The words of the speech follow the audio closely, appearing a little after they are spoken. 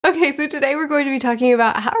Okay, so today we're going to be talking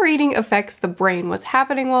about how reading affects the brain, what's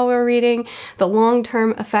happening while we're reading, the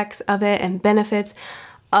long-term effects of it and benefits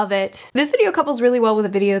of it. This video couples really well with a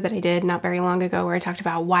video that I did not very long ago where I talked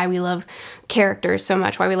about why we love characters so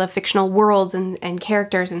much, why we love fictional worlds and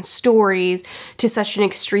characters and stories to such an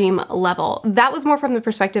extreme level. That was more from the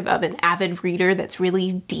perspective of an avid reader that's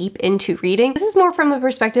really deep into reading. This is more from the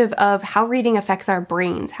perspective of how reading affects our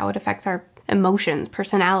brains, how it affects our emotions,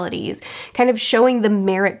 personalities, kind of showing the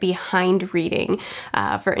merit behind reading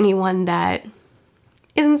for anyone that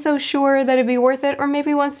isn't so sure that it'd be worth it or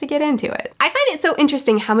maybe wants to get into it. I find it so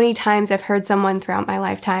interesting how many times I've heard someone throughout my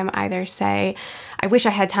lifetime either say, I wish I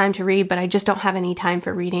had time to read, but I just don't have any time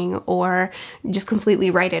for reading, or just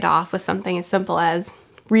completely write it off with something as simple as,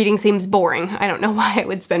 reading seems boring. I don't know why I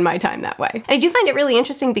would spend my time that way. And I do find it really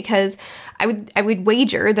interesting because I would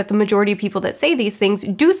wager that the majority of people that say these things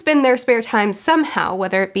do spend their spare time somehow,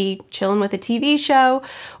 whether it be chilling with a TV show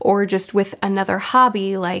or just with another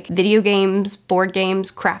hobby like video games, board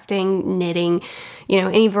games, crafting, knitting, you know,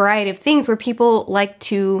 any variety of things where people like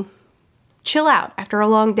to chill out after a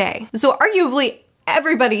long day. So arguably,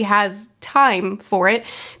 everybody has time for it.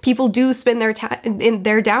 People do spend their time in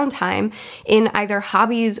their downtime in either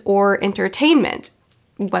hobbies or entertainment,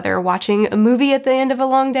 whether watching a movie at the end of a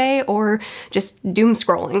long day or just doom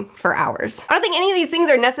scrolling for hours. I don't think any of these things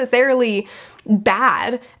are necessarily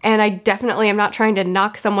bad, and I definitely am not trying to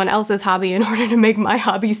knock someone else's hobby in order to make my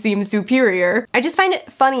hobby seem superior. I just find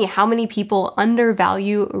it funny how many people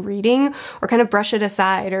undervalue reading or kind of brush it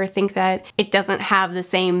aside or think that it doesn't have the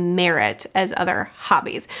same merit as other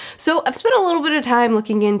hobbies. So I've spent a little bit of time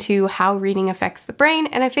looking into how reading affects the brain,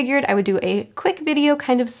 and I figured I would do a quick video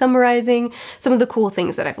kind of summarizing some of the cool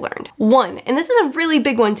things that I've learned. One, and this is a really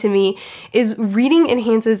big one to me, is reading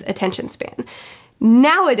enhances attention span.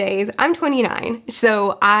 Nowadays, I'm 29,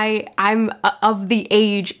 so I'm of the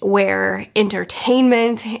age where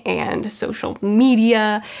entertainment and social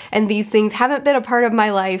media and these things haven't been a part of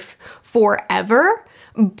my life forever.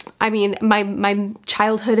 I mean, my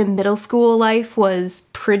childhood and middle school life was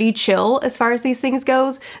pretty chill as far as these things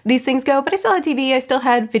go, but I still had TV, I still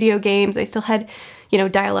had video games, I still had, you know,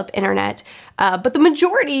 dial-up internet. But the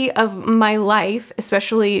majority of my life,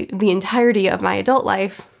 especially the entirety of my adult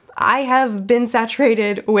life, I have been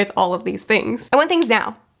saturated with all of these things. I want things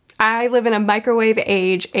now. I live in a microwave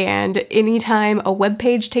age, and anytime a web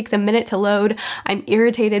page takes a minute to load, I'm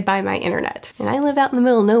irritated by my internet. And I live out in the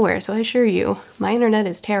middle of nowhere, so I assure you, my internet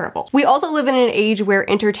is terrible. We also live in an age where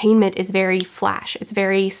entertainment is very flash, it's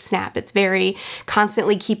very snap, it's very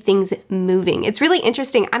constantly keep things moving. It's really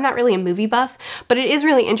interesting. I'm not really a movie buff, but it is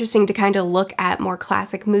really interesting to kind of look at more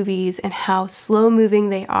classic movies and how slow moving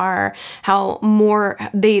they are, how more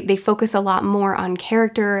they focus a lot more on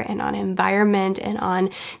character and on environment and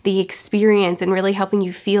on the experience and really helping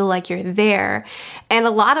you feel like you're there. And a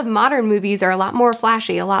lot of modern movies are a lot more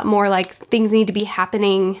flashy, a lot more like things need to be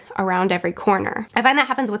happening around every corner. I find that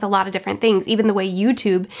happens with a lot of different things. Even the way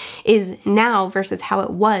YouTube is now versus how it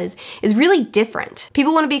was is really different.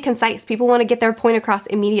 People want to be concise. People want to get their point across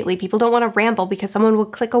immediately. People don't want to ramble because someone will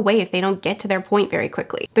click away if they don't get to their point very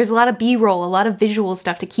quickly. There's a lot of B-roll, a lot of visual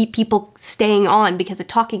stuff to keep people staying on because a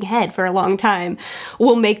talking head for a long time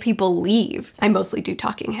will make people leave. I mostly do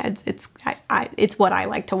talking heads. It's what I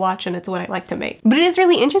like to watch and it's what I like to make. But it is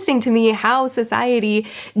really interesting to me how society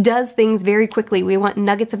does things very quickly. We want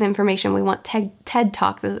nuggets of information. We want TED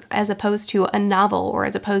Talks as opposed to a novel or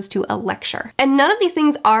as opposed to a lecture. And none of these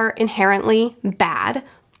things are inherently bad,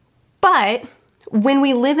 but when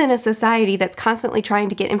we live in a society that's constantly trying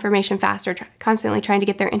to get information faster, constantly trying to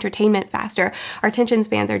get their entertainment faster, our attention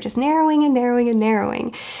spans are just narrowing and narrowing and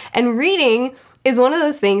narrowing. And reading is one of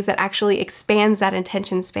those things that actually expands that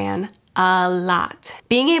attention span a lot.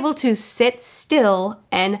 Being able to sit still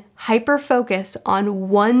and hyper-focus on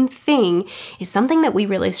one thing is something that we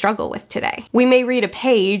really struggle with today. We may read a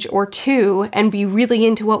page or two and be really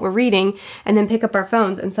into what we're reading and then pick up our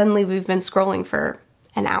phones and suddenly we've been scrolling for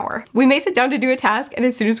an hour. We may sit down to do a task and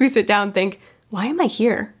as soon as we sit down think, why am I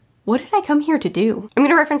here? What did I come here to do? I'm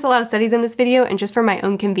gonna reference a lot of studies in this video, and just for my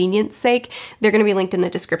own convenience sake, they're gonna be linked in the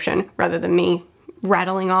description rather than me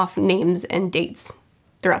rattling off names and dates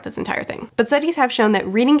throughout this entire thing. But studies have shown that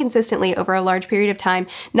reading consistently over a large period of time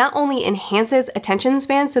not only enhances attention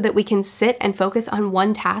span so that we can sit and focus on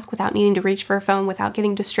one task without needing to reach for a phone, without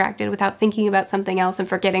getting distracted, without thinking about something else and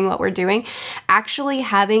forgetting what we're doing, actually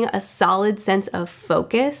having a solid sense of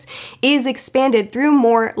focus is expanded through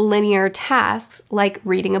more linear tasks like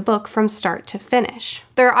reading a book from start to finish.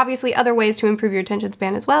 There are obviously other ways to improve your attention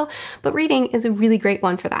span as well, but reading is a really great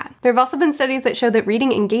one for that. There have also been studies that show that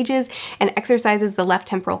reading engages and exercises the left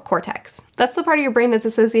temporal cortex. That's the part of your brain that's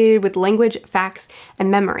associated with language, facts,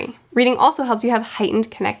 and memory. Reading also helps you have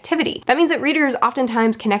heightened connectivity. That means that readers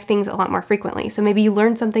oftentimes connect things a lot more frequently. So maybe you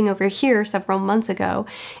learned something over here several months ago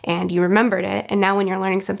and you remembered it, and now when you're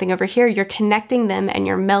learning something over here, you're connecting them and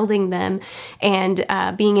you're melding them and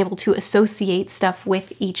being able to associate stuff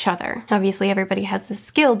with each other. Obviously, everybody has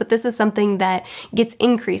this skill, but this is something that gets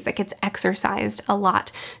increased, that gets exercised a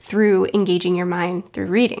lot through engaging your mind through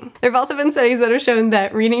reading. There have also been studies that have shown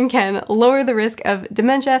that reading can lower the risk of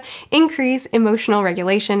dementia, increase emotional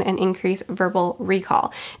regulation, and increase verbal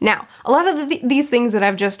recall. Now, a lot of these things that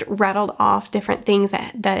I've just rattled off, different things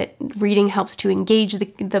that reading helps to engage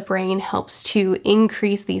the brain, helps to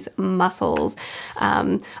increase these muscles.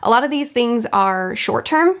 A lot of these things are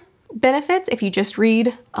short-term benefits. If you just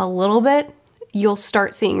read a little bit, you'll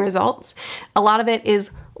start seeing results. A lot of it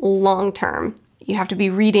is long-term. You have to be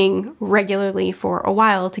reading regularly for a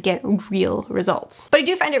while to get real results. But I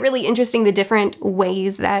do find it really interesting the different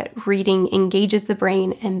ways that reading engages the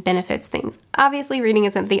brain and benefits things. Obviously, reading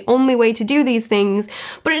isn't the only way to do these things,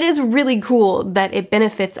 but it is really cool that it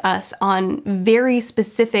benefits us on very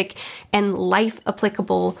specific and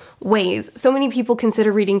life-applicable ways. So many people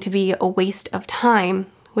consider reading to be a waste of time,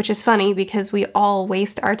 which is funny because we all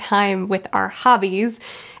waste our time with our hobbies.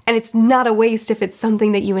 And it's not a waste if it's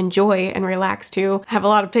something that you enjoy and relax to. I have a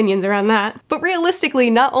lot of opinions around that. But realistically,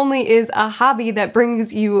 not only is a hobby that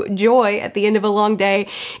brings you joy at the end of a long day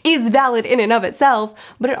is valid in and of itself,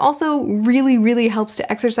 but it also really, really helps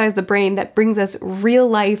to exercise the brain that brings us real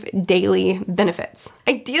life daily benefits.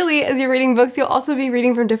 Ideally, as you're reading books, you'll also be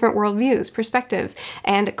reading from different worldviews, perspectives,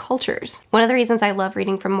 and cultures. One of the reasons I love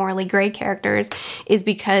reading from morally gray characters is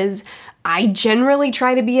because I generally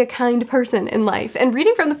try to be a kind person in life, and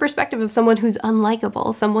reading from the perspective of someone who's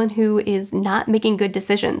unlikable, someone who is not making good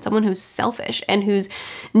decisions, someone who's selfish and who's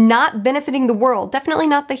not benefiting the world, definitely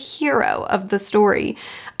not the hero of the story.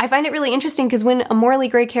 I find it really interesting because when a morally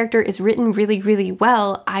gray character is written really, really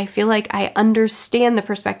well, I feel like I understand the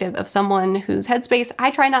perspective of someone whose headspace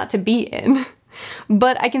I try not to be in.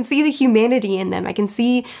 But I can see the humanity in them. I can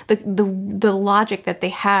see the logic that they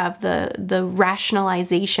have, the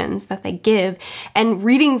rationalizations that they give, and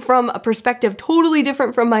reading from a perspective totally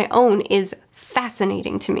different from my own is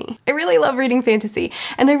fascinating to me. I really love reading fantasy,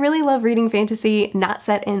 and I really love reading fantasy not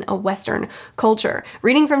set in a Western culture.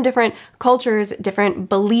 Reading from different cultures, different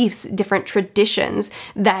beliefs, different traditions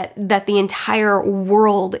that the entire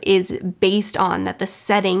world is based on, that the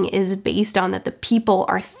setting is based on, that the people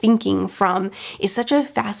are thinking from is such a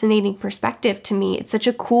fascinating perspective to me. It's such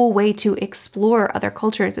a cool way to explore other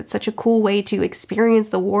cultures. It's such a cool way to experience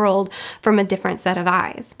the world from a different set of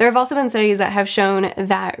eyes. There have also been studies that have shown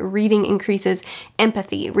that reading increases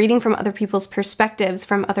empathy, reading from other people's perspectives,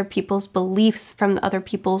 from other people's beliefs, from other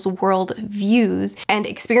people's world views, and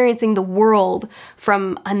experiencing the world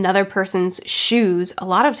from another person's shoes a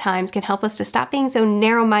lot of times can help us to stop being so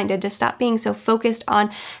narrow-minded, to stop being so focused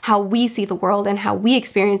on how we see the world and how we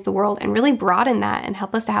experience the world, and really broaden that and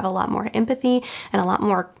help us to have a lot more empathy and a lot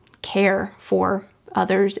more care for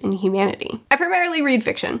others in humanity. I primarily read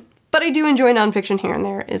fiction, but I do enjoy nonfiction here and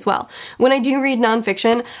there as well. When I do read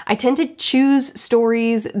nonfiction, I tend to choose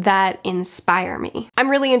stories that inspire me. I'm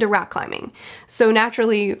really into rock climbing, so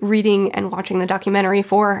naturally reading and watching the documentary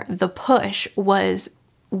for The Push was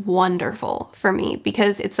wonderful for me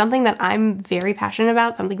because it's something that I'm very passionate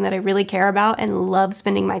about, something that I really care about and love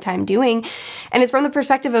spending my time doing. And it's from the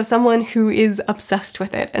perspective of someone who is obsessed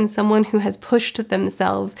with it and someone who has pushed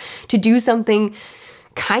themselves to do something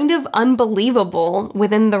kind of unbelievable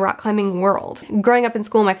within the rock climbing world. Growing up in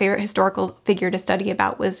school, my favorite historical figure to study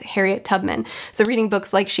about was Harriet Tubman. So reading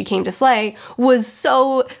books like She Came to Slay was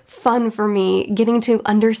so fun for me, getting to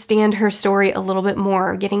understand her story a little bit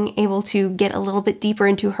more, getting able to get a little bit deeper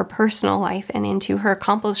into her personal life and into her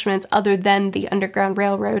accomplishments other than the Underground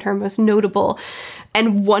Railroad, her most notable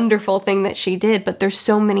and wonderful thing that she did. But there's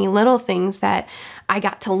so many little things that I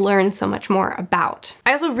got to learn so much more about.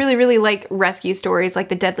 I also really, really like rescue stories like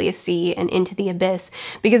The Deadliest Sea and Into the Abyss,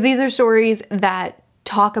 because these are stories that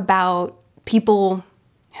talk about people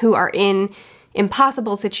who are in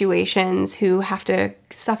impossible situations, who have to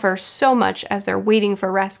suffer so much as they're waiting for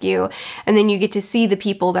rescue, and then you get to see the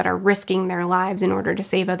people that are risking their lives in order to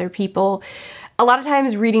save other people. A lot of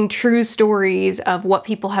times reading true stories of what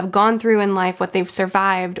people have gone through in life, what they've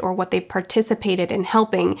survived, or what they've participated in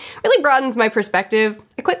helping really broadens my perspective.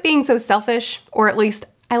 I quit being so selfish, or at least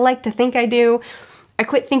I like to think I do. I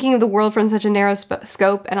quit thinking of the world from such a narrow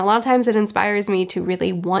scope, and a lot of times it inspires me to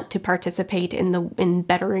really want to participate in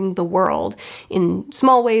bettering the world in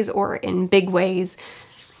small ways or in big ways.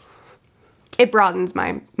 It broadens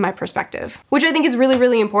my perspective, which I think is really,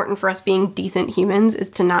 really important for us being decent humans, is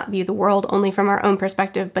to not view the world only from our own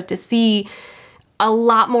perspective, but to see a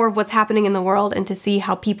lot more of what's happening in the world and to see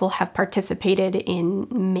how people have participated in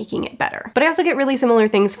making it better. But I also get really similar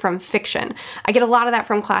things from fiction. I get a lot of that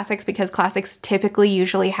from classics because classics typically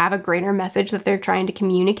usually have a greater message that they're trying to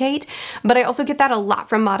communicate, but I also get that a lot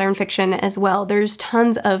from modern fiction as well. There's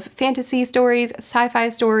tons of fantasy stories, sci-fi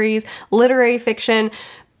stories, literary fiction,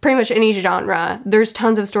 pretty much any genre. There's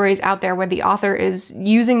tons of stories out there where the author is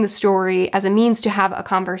using the story as a means to have a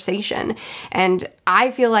conversation. And I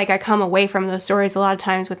feel like I come away from those stories a lot of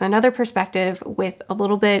times with another perspective, with a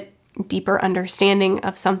little bit deeper understanding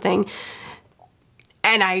of something.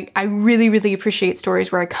 And I really, really appreciate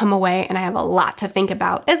stories where I come away and I have a lot to think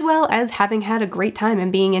about, as well as having had a great time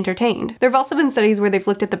and being entertained. There have also been studies where they've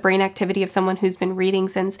looked at the brain activity of someone who's been reading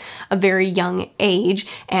since a very young age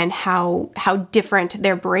and how different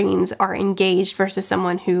their brains are engaged versus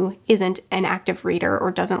someone who isn't an active reader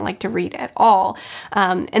or doesn't like to read at all.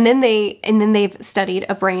 And then they've studied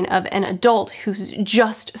a brain of an adult who's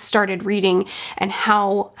just started reading and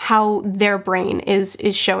how their brain is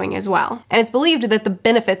showing as well. And it's believed that the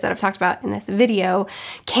benefits that I've talked about in this video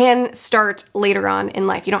can start later on in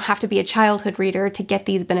life. You don't have to be a childhood reader to get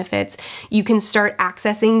these benefits. You can start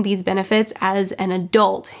accessing these benefits as an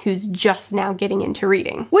adult who's just now getting into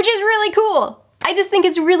reading, which is really cool. I think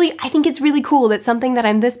it's really cool that something that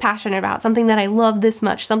I'm this passionate about, something that I love this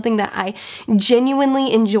much, something that I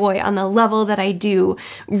genuinely enjoy on the level that I do,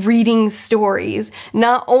 reading stories,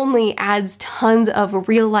 not only adds tons of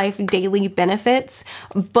real life daily benefits,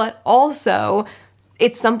 but also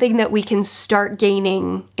it's something that we can start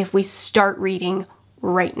gaining if we start reading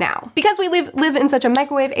right now. Because we live in such a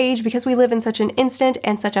microwave age, because we live in such an instant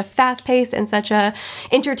and such a fast pace and such a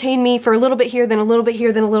entertain me for a little bit here, then a little bit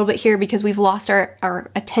here, then a little bit here, because we've lost our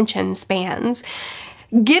attention spans.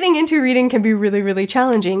 Getting into reading can be really, really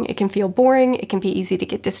challenging. It can feel boring, it can be easy to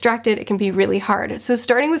get distracted, it can be really hard. So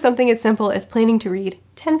starting with something as simple as planning to read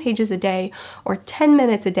 10 pages a day, or 10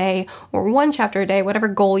 minutes a day, or 1 chapter a day, whatever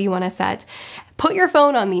goal you want to set, put your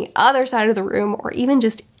phone on the other side of the room or even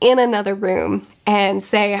just in another room and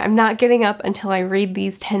say, I'm not getting up until I read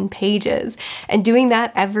these 10 pages. And doing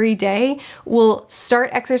that every day will start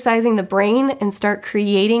exercising the brain and start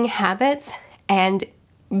creating habits. And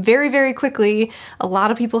very, very quickly, a lot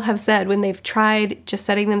of people have said when they've tried just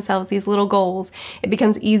setting themselves these little goals, it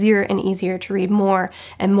becomes easier and easier to read more,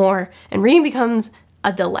 and reading becomes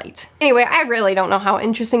a delight. Anyway, I really don't know how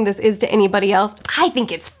interesting this is to anybody else. I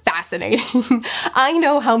think it's fascinating. I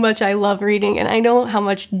know how much I love reading, and I know how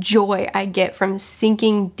much joy I get from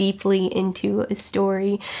sinking deeply into a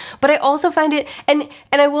story. But I also find it, and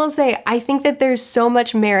I will say, I think that there's so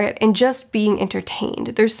much merit in just being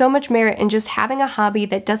entertained. There's so much merit in just having a hobby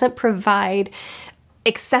that doesn't provide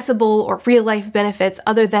accessible or real life benefits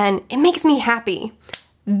other than it makes me happy.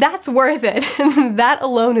 That's worth it. That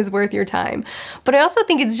alone is worth your time. But I also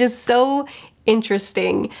think it's just so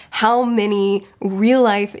interesting how many real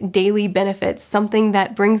life daily benefits, something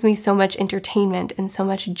that brings me so much entertainment and so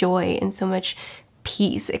much joy and so much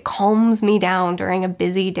peace. It calms me down during a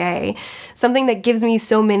busy day. Something that gives me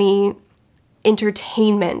so much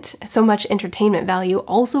entertainment value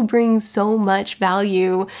also brings so much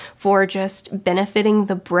value for just benefiting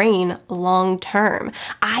the brain long term.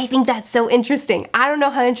 I think that's so interesting. I don't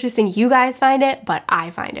know how interesting you guys find it, but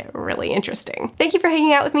I find it really interesting. Thank you for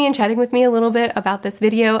hanging out with me and chatting with me a little bit about this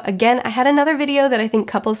video. Again, I had another video that I think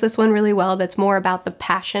couples this one really well, that's more about the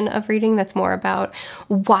passion of reading, that's more about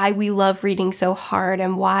why we love reading so hard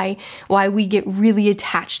and why we get really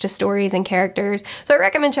attached to stories and characters. So I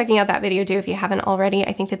recommend checking out that video too if you haven't already.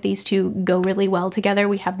 I think that these two go really well together.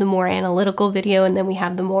 We have the more analytical video and then we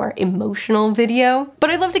have the more emotional video. But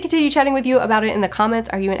I'd love to continue chatting with you about it in the comments.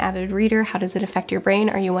 Are you an avid reader? How does it affect your brain?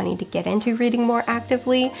 Are you wanting to get into reading more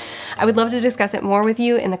actively? I would love to discuss it more with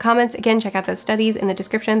you in the comments. Again, check out those studies in the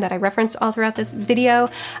description that I referenced all throughout this video.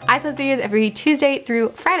 I post videos every Tuesday through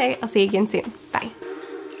Friday. I'll see you again soon. Bye.